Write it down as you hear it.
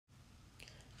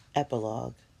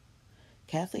Epilogue.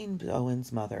 Kathleen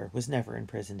Bowen's mother was never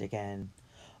imprisoned again,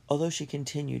 although she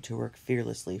continued to work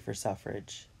fearlessly for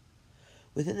suffrage.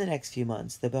 Within the next few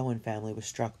months, the Bowen family was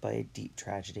struck by a deep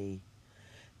tragedy.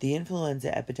 The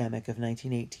influenza epidemic of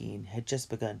 1918 had just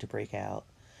begun to break out,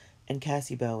 and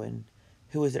Cassie Bowen,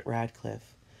 who was at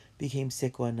Radcliffe, became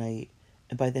sick one night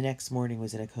and by the next morning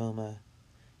was in a coma.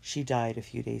 She died a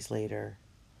few days later.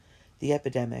 The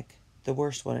epidemic, the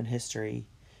worst one in history,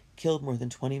 killed more than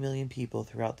 20 million people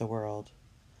throughout the world.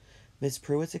 Miss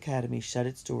Pruitt's Academy shut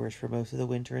its doors for most of the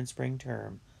winter and spring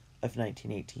term of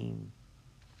 1918.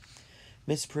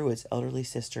 Miss Pruitt's elderly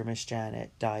sister, Miss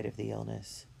Janet, died of the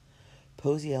illness.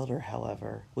 Posey Elder,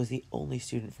 however, was the only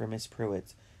student for Miss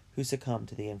Pruitt's who succumbed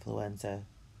to the influenza.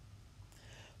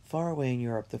 Far away in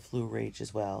Europe, the flu raged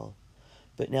as well,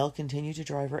 but Nell continued to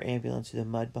drive her ambulance through the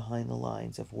mud behind the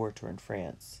lines of war-torn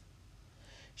France.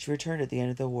 She returned at the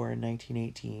end of the war in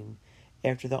 1918,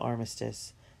 after the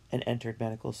armistice, and entered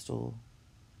medical school.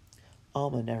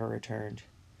 Alma never returned.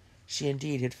 She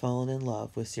indeed had fallen in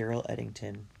love with Cyril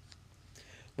Eddington.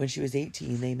 When she was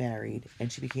 18, they married,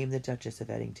 and she became the Duchess of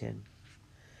Eddington.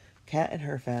 Kat and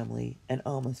her family, and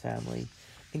Alma's family,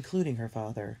 including her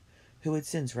father, who had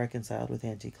since reconciled with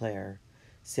Auntie Claire,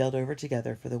 sailed over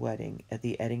together for the wedding at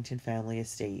the Eddington family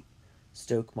estate,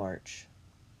 Stoke March.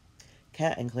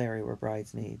 Kat and Clary were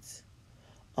bridesmaids.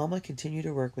 Alma continued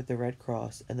to work with the Red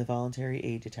Cross and the Voluntary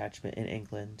Aid Detachment in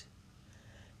England.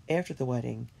 After the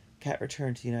wedding, Kat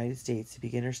returned to the United States to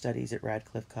begin her studies at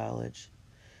Radcliffe College.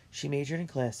 She majored in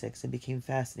classics and became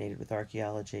fascinated with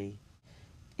archaeology.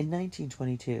 In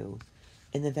 1922,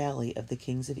 in the Valley of the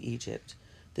Kings of Egypt,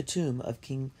 the tomb of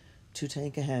King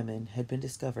Tutankhamun had been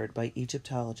discovered by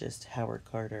Egyptologist Howard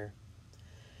Carter.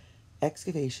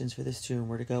 Excavations for this tomb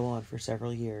were to go on for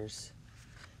several years.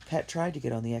 Kat tried to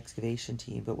get on the excavation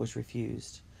team but was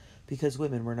refused, because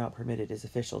women were not permitted as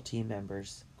official team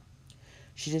members.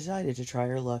 She decided to try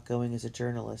her luck going as a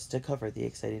journalist to cover the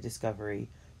exciting discovery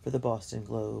for the Boston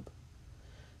Globe.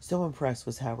 So impressed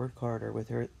was Howard Carter with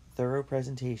her thorough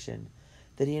presentation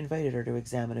that he invited her to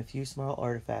examine a few small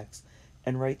artifacts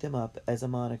and write them up as a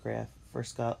monograph for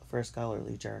a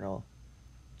scholarly journal.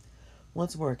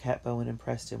 Once more, Kat Bowen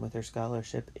impressed him with her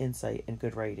scholarship, insight, and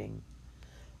good writing.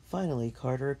 Finally,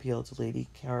 Carter appealed to Lady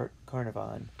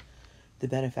Carnarvon, the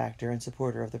benefactor and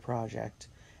supporter of the project,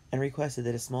 and requested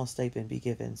that a small stipend be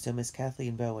given so Miss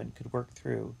Kathleen Bowen could work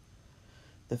through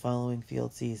the following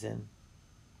field season.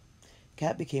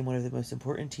 Kat became one of the most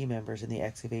important team members in the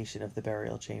excavation of the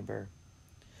burial chamber.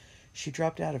 She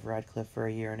dropped out of Radcliffe for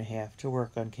a year and a half to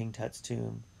work on King Tut's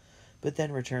tomb, but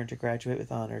then returned to graduate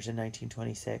with honors in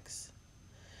 1926.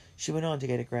 She went on to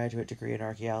get a graduate degree in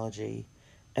archaeology,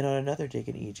 and on another dig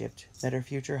in Egypt, met her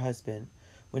future husband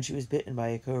when she was bitten by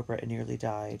a cobra and nearly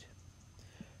died.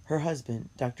 Her husband,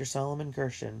 Dr. Solomon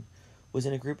Gershon, was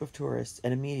in a group of tourists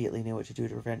and immediately knew what to do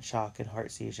to prevent shock and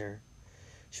heart seizure.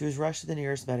 She was rushed to the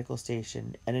nearest medical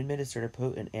station and administered a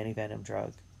potent antivenom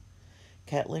drug.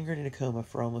 Kat lingered in a coma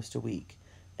for almost a week,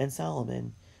 and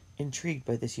Solomon, intrigued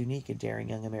by this unique and daring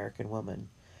young American woman,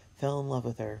 fell in love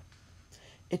with her.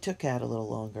 It took Kat a little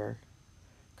longer.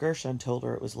 Gershon told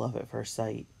her it was love at first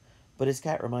sight, but as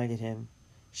Kat reminded him,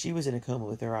 she was in a coma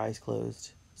with her eyes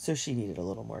closed, so she needed a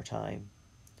little more time.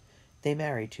 They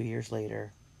married 2 years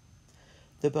later.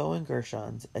 The Bowen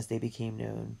Gershons, as they became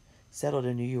known, settled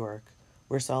in New York,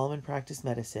 where Solomon practiced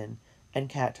medicine and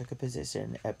Kat took a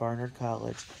position at Barnard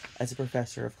College as a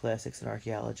professor of classics and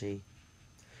archaeology.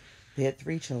 They had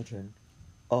 3 children,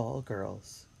 all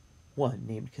girls, one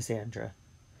named Cassandra.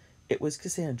 It was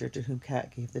Cassandra to whom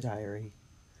Kat gave the diary.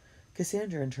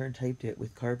 Cassandra in turn typed it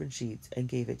with carbon sheets and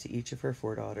gave it to each of her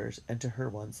 4 daughters and to her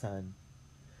 1 son.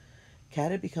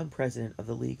 Kat had become president of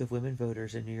the League of Women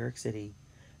Voters in New York City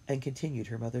and continued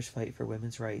her mother's fight for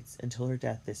women's rights until her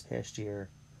death this past year.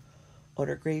 On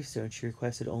her gravestone, she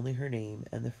requested only her name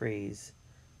and the phrase,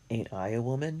 "Ain't I a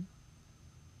woman?"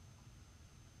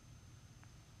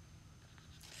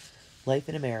 Life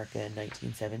in America in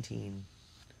 1917.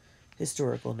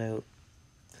 Historical note.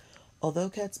 Although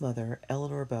Kat's mother,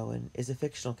 Eleanor Bowen, is a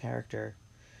fictional character,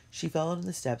 she followed in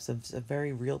the steps of some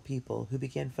very real people who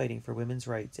began fighting for women's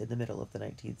rights in the middle of the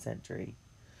 19th century.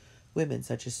 Women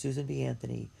such as Susan B.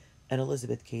 Anthony and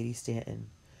Elizabeth Cady Stanton,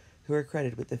 who are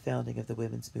credited with the founding of the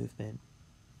women's movement.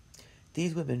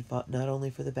 These women fought not only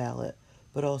for the ballot,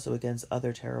 but also against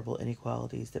other terrible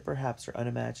inequalities that perhaps are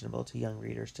unimaginable to young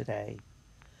readers today.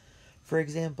 For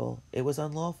example, it was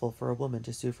unlawful for a woman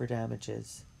to sue for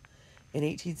damages. In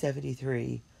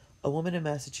 1873, a woman in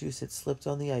Massachusetts slipped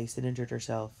on the ice and injured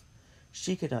herself.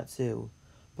 She could not sue,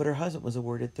 but her husband was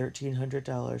awarded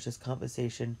 $1,300 as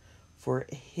compensation for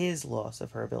his loss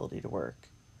of her ability to work.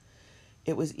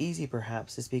 It was easy,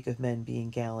 perhaps, to speak of men being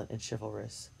gallant and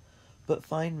chivalrous, but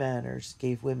fine manners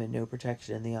gave women no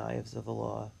protection in the eyes of the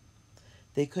law.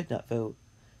 They could not vote.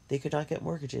 They could not get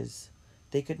mortgages.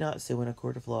 They could not sue in a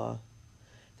court of law.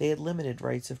 They had limited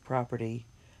rights of property,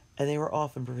 and they were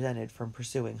often prevented from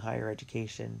pursuing higher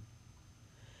education.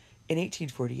 In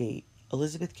 1848,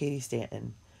 Elizabeth Cady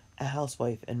Stanton, a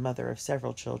housewife and mother of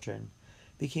several children,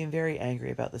 became very angry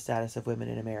about the status of women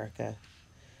in America.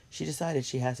 She decided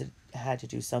she had to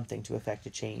do something to effect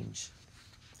a change.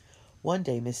 One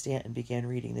day, Miss Stanton began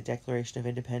reading the Declaration of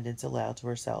Independence aloud to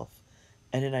herself,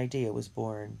 and an idea was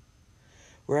born.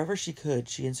 Wherever she could,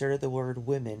 she inserted the word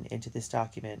women into this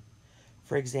document.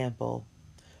 For example,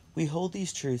 "We hold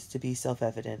these truths to be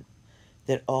self-evident,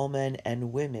 that all men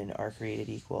and women are created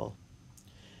equal."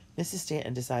 Mrs.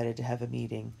 Stanton decided to have a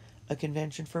meeting, a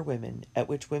convention for women, at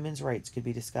which women's rights could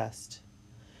be discussed.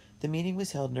 The meeting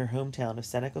was held in her hometown of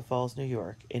Seneca Falls, New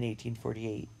York, in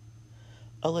 1848.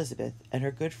 Elizabeth and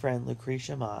her good friend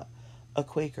Lucretia Mott, a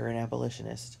Quaker and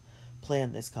abolitionist,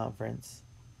 planned this conference.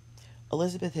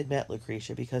 Elizabeth had met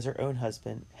Lucretia because her own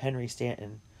husband, Henry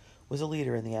Stanton, was a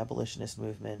leader in the abolitionist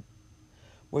movement.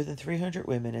 More than 300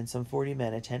 women and some 40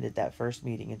 men attended that first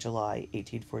meeting in July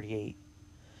 1848.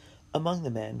 Among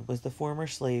the men was the former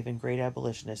slave and great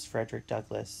abolitionist Frederick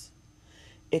Douglass.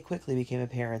 It quickly became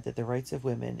apparent that the rights of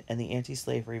women and the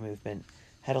anti-slavery movement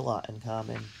had a lot in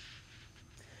common.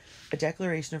 A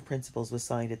declaration of principles was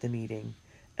signed at the meeting,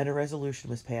 and a resolution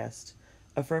was passed,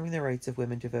 affirming the rights of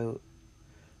women to vote.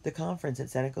 The conference at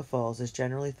Seneca Falls is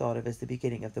generally thought of as the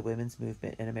beginning of the women's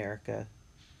movement in America.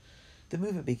 The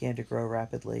movement began to grow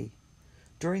rapidly.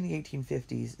 During the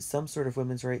 1850s, some sort of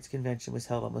women's rights convention was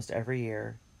held almost every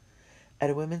year. At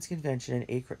a women's convention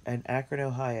in Akron,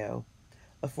 Ohio,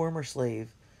 a former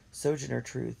slave, Sojourner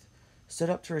Truth, stood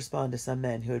up to respond to some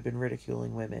men who had been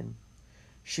ridiculing women.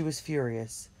 She was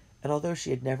furious, and although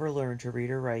she had never learned to read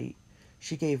or write,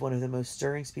 she gave one of the most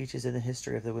stirring speeches in the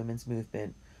history of the women's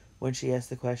movement when she asked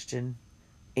the question,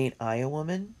 "Ain't I a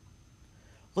woman?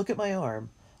 Look at my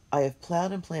arm. I have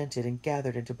plowed and planted and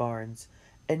gathered into barns,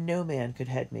 and no man could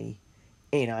head me.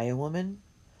 Ain't I a woman?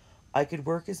 I could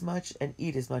work as much and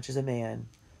eat as much as a man,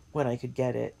 when I could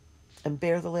get it, and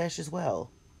bear the lash as well.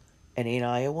 And ain't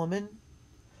I a woman?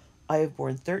 I have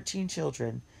borne 13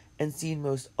 children, and seen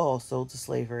most all sold to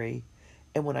slavery,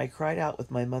 and when I cried out with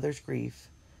my mother's grief,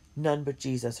 none but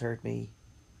Jesus heard me.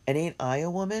 And ain't I a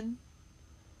woman?"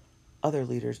 Other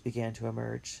leaders began to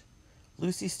emerge.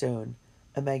 Lucy Stone,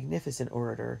 a magnificent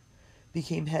orator,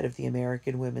 became head of the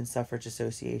American Women's Suffrage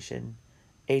Association,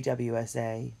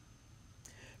 AWSA.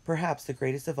 Perhaps the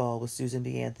greatest of all was Susan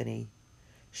B. Anthony.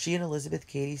 She and Elizabeth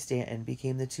Cady Stanton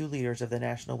became the two leaders of the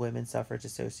National Women's Suffrage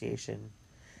Association,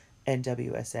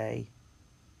 NWSA.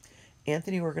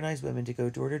 Anthony organized women to go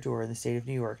door to door in the state of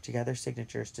New York to gather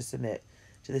signatures to submit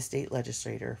to the state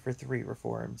legislature for 3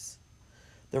 reforms: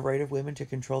 the right of women to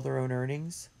control their own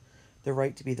earnings, the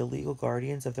right to be the legal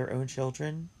guardians of their own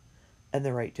children, and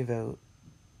the right to vote.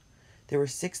 There were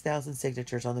 6,000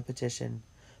 signatures on the petition,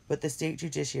 but the State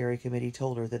Judiciary Committee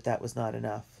told her that that was not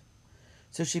enough.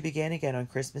 So she began again on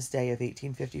Christmas Day of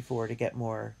 1854 to get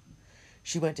more.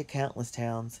 She went to countless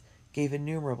towns, gave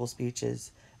innumerable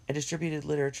speeches, and distributed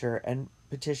literature and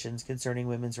petitions concerning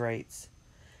women's rights.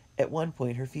 At one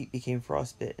point, her feet became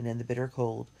frostbitten in the bitter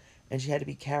cold, and she had to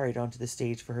be carried onto the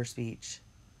stage for her speech.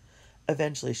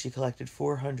 Eventually, she collected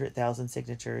 400,000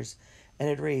 signatures and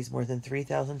had raised more than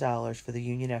 $3,000 for the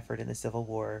Union effort in the Civil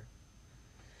War.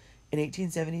 In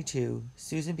 1872,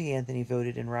 Susan B. Anthony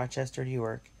voted in Rochester, New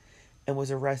York, and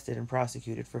was arrested and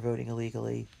prosecuted for voting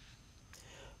illegally.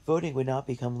 Voting would not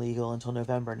become legal until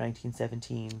November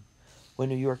 1917, when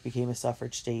New York became a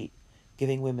suffrage state,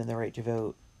 giving women the right to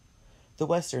vote. The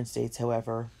western states,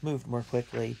 however, moved more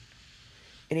quickly.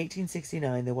 In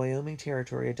 1869, the Wyoming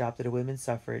Territory adopted a women's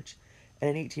suffrage, and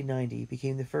in 1890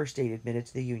 became the first state admitted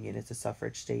to the Union as a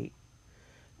suffrage state.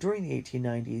 During the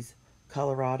 1890s,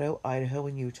 Colorado, Idaho,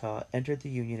 and Utah entered the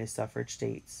Union as suffrage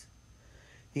states.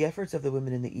 The efforts of the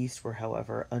women in the East were,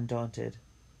 however, undaunted.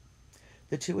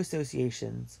 The two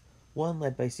associations, one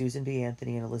led by Susan B.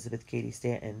 Anthony and Elizabeth Cady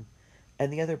Stanton,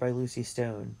 and the other by Lucy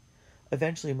Stone,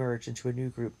 eventually merged into a new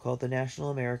group called the National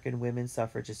American Women's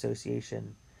Suffrage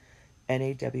Association,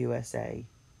 NAWSA.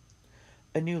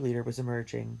 A new leader was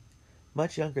emerging.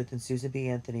 Much younger than Susan B.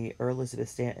 Anthony or Elizabeth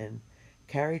Stanton,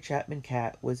 Carrie Chapman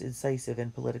Catt was incisive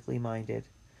and politically minded.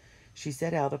 She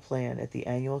set out a plan at the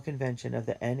annual convention of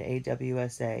the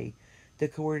NAWSA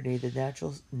that coordinated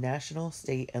the national,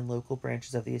 state, and local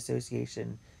branches of the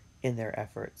association in their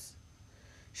efforts.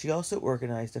 She also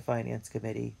organized a finance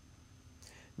committee.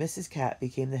 Mrs. Catt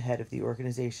became the head of the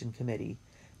organization committee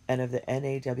and of the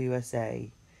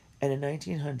NAWSA, and in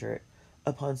 1900,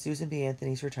 upon Susan B.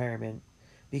 Anthony's retirement,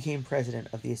 became president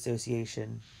of the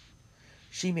association.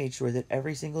 She made sure that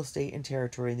every single state and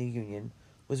territory in the Union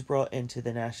was brought into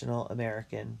the National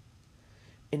American.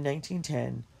 In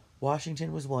 1910,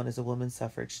 Washington was won as a woman's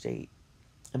suffrage state,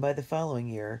 and by the following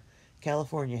year,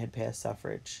 California had passed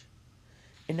suffrage.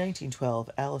 In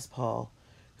 1912, Alice Paul,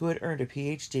 who had earned a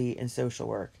Ph.D. in social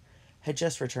work, had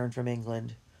just returned from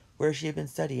England, where she had been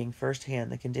studying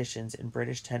firsthand the conditions in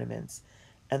British tenements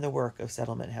and the work of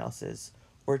settlement houses,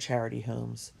 or charity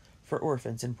homes, for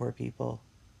orphans and poor people.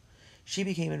 She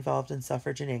became involved in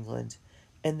suffrage in England,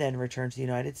 and then returned to the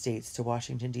United States to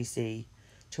Washington, D.C.,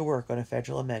 to work on a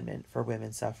federal amendment for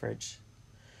women's suffrage.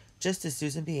 Just as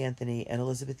Susan B. Anthony and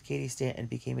Elizabeth Cady Stanton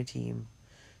became a team,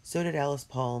 so did Alice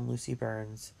Paul and Lucy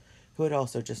Burns, who had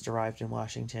also just arrived in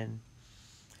Washington.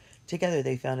 Together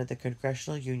they founded the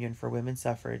Congressional Union for Women's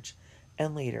Suffrage,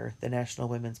 and later the National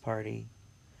Women's Party.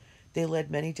 They led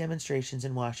many demonstrations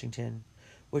in Washington,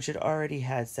 which had already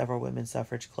had several women's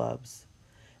suffrage clubs,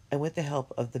 and with the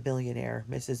help of the billionaire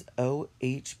Mrs.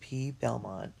 O.H.P.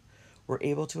 Belmont, were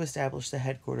able to establish the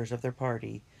headquarters of their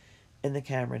party in the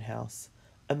Cameron House,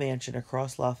 a mansion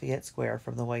across Lafayette Square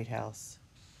from the White House.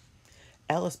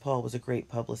 Alice Paul was a great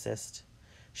publicist.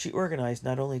 She organized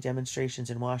not only demonstrations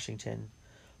in Washington,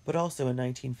 but also in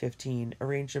 1915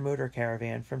 arranged a motor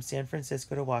caravan from San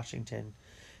Francisco to Washington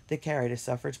that carried a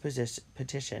suffrage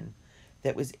petition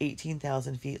that was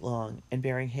 18,000 feet long and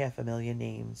bearing 500,000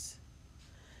 names.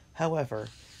 However,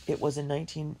 it was in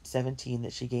 1917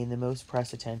 that she gained the most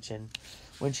press attention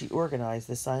when she organized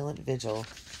the silent vigil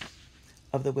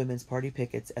of the Women's Party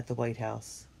pickets at the White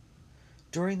House.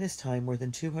 During this time, more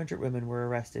than 200 women were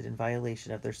arrested in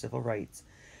violation of their civil rights,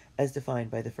 as defined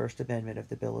by the First Amendment of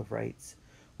the Bill of Rights,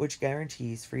 which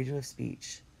guarantees freedom of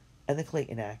speech, and the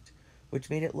Clayton Act, which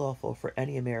made it lawful for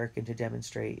any American to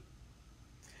demonstrate.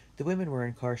 The women were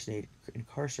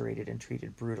incarcerated and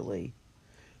treated brutally.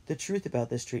 The truth about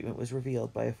this treatment was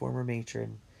revealed by a former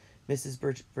matron,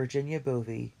 Mrs. Virginia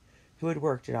Bovey, who had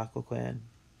worked at Occoquan.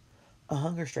 A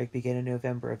hunger strike began in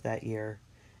November of that year,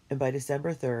 and by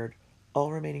December 3rd,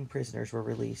 all remaining prisoners were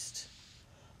released.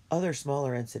 Other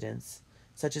smaller incidents,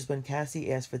 such as when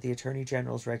Cassie asked for the Attorney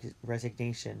General's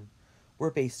resignation,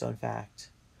 were based on fact.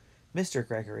 Mr.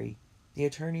 Gregory, the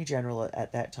Attorney General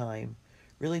at that time,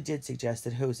 really did suggest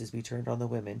that hoses be turned on the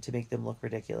women to make them look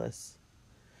ridiculous.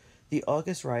 The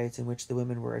August riots in which the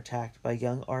women were attacked by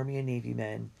young Army and Navy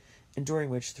men, and during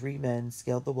which 3 men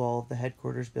scaled the wall of the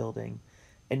headquarters building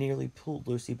and nearly pulled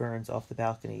Lucy Burns off the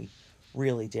balcony,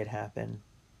 really did happen.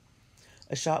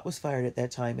 A shot was fired at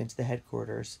that time into the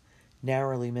headquarters,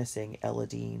 narrowly missing Ella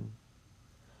Dean.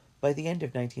 By the end of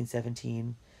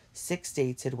 1917, 6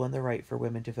 states had won the right for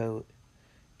women to vote.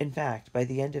 In fact, by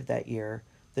the end of that year,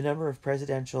 the number of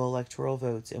presidential electoral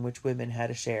votes in which women had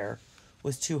a share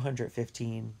was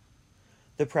 215.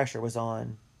 The pressure was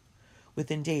on.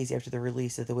 Within days after the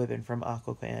release of the women from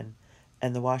Occoquan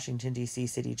and the Washington, D.C.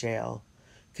 city jail,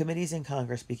 committees in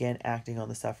Congress began acting on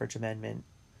the suffrage amendment.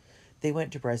 They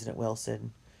went to President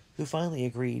Wilson, who finally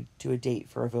agreed to a date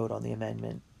for a vote on the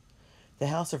amendment. The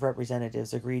House of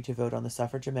Representatives agreed to vote on the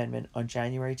suffrage amendment on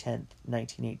January 10,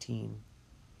 1918.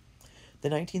 The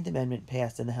 19th Amendment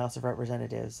passed in the House of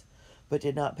Representatives, but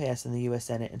did not pass in the U.S.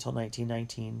 Senate until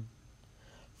 1919.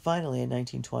 Finally, in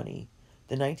 1920,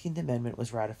 the 19th Amendment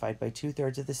was ratified by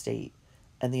 2/3 of the state,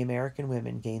 and the American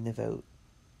women gained the vote.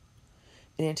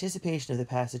 In anticipation of the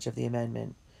passage of the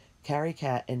amendment, Carrie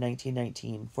Catt in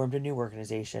 1919 formed a new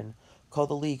organization called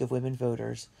the League of Women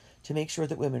Voters to make sure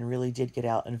that women really did get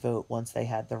out and vote once they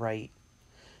had the right.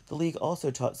 The League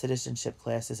also taught citizenship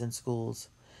classes in schools,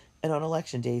 and on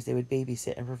election days they would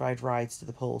babysit and provide rides to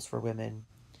the polls for women.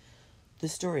 The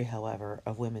story, however,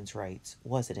 of women's rights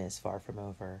wasn't as far from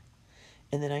over.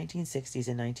 In the 1960s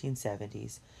and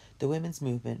 1970s, the women's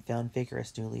movement found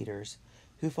vigorous new leaders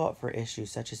who fought for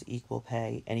issues such as equal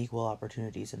pay and equal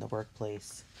opportunities in the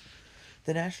workplace.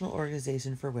 The National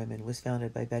Organization for Women was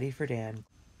founded by Betty Friedan,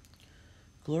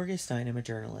 Gloria Steinem, a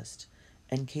journalist,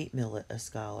 and Kate Millett, a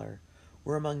scholar,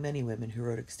 were among many women who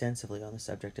wrote extensively on the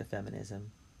subject of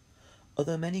feminism.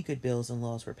 Although many good bills and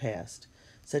laws were passed,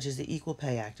 such as the Equal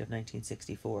Pay Act of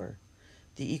 1964,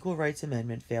 the Equal Rights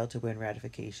Amendment failed to win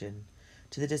ratification,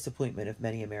 to the disappointment of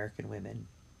many American women.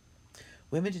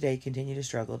 Women today continue to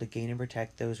struggle to gain and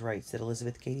protect those rights that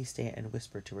Elizabeth Cady Stanton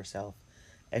whispered to herself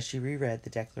as she reread the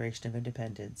Declaration of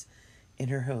Independence in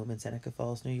her home in Seneca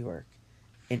Falls, New York,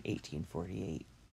 in 1848.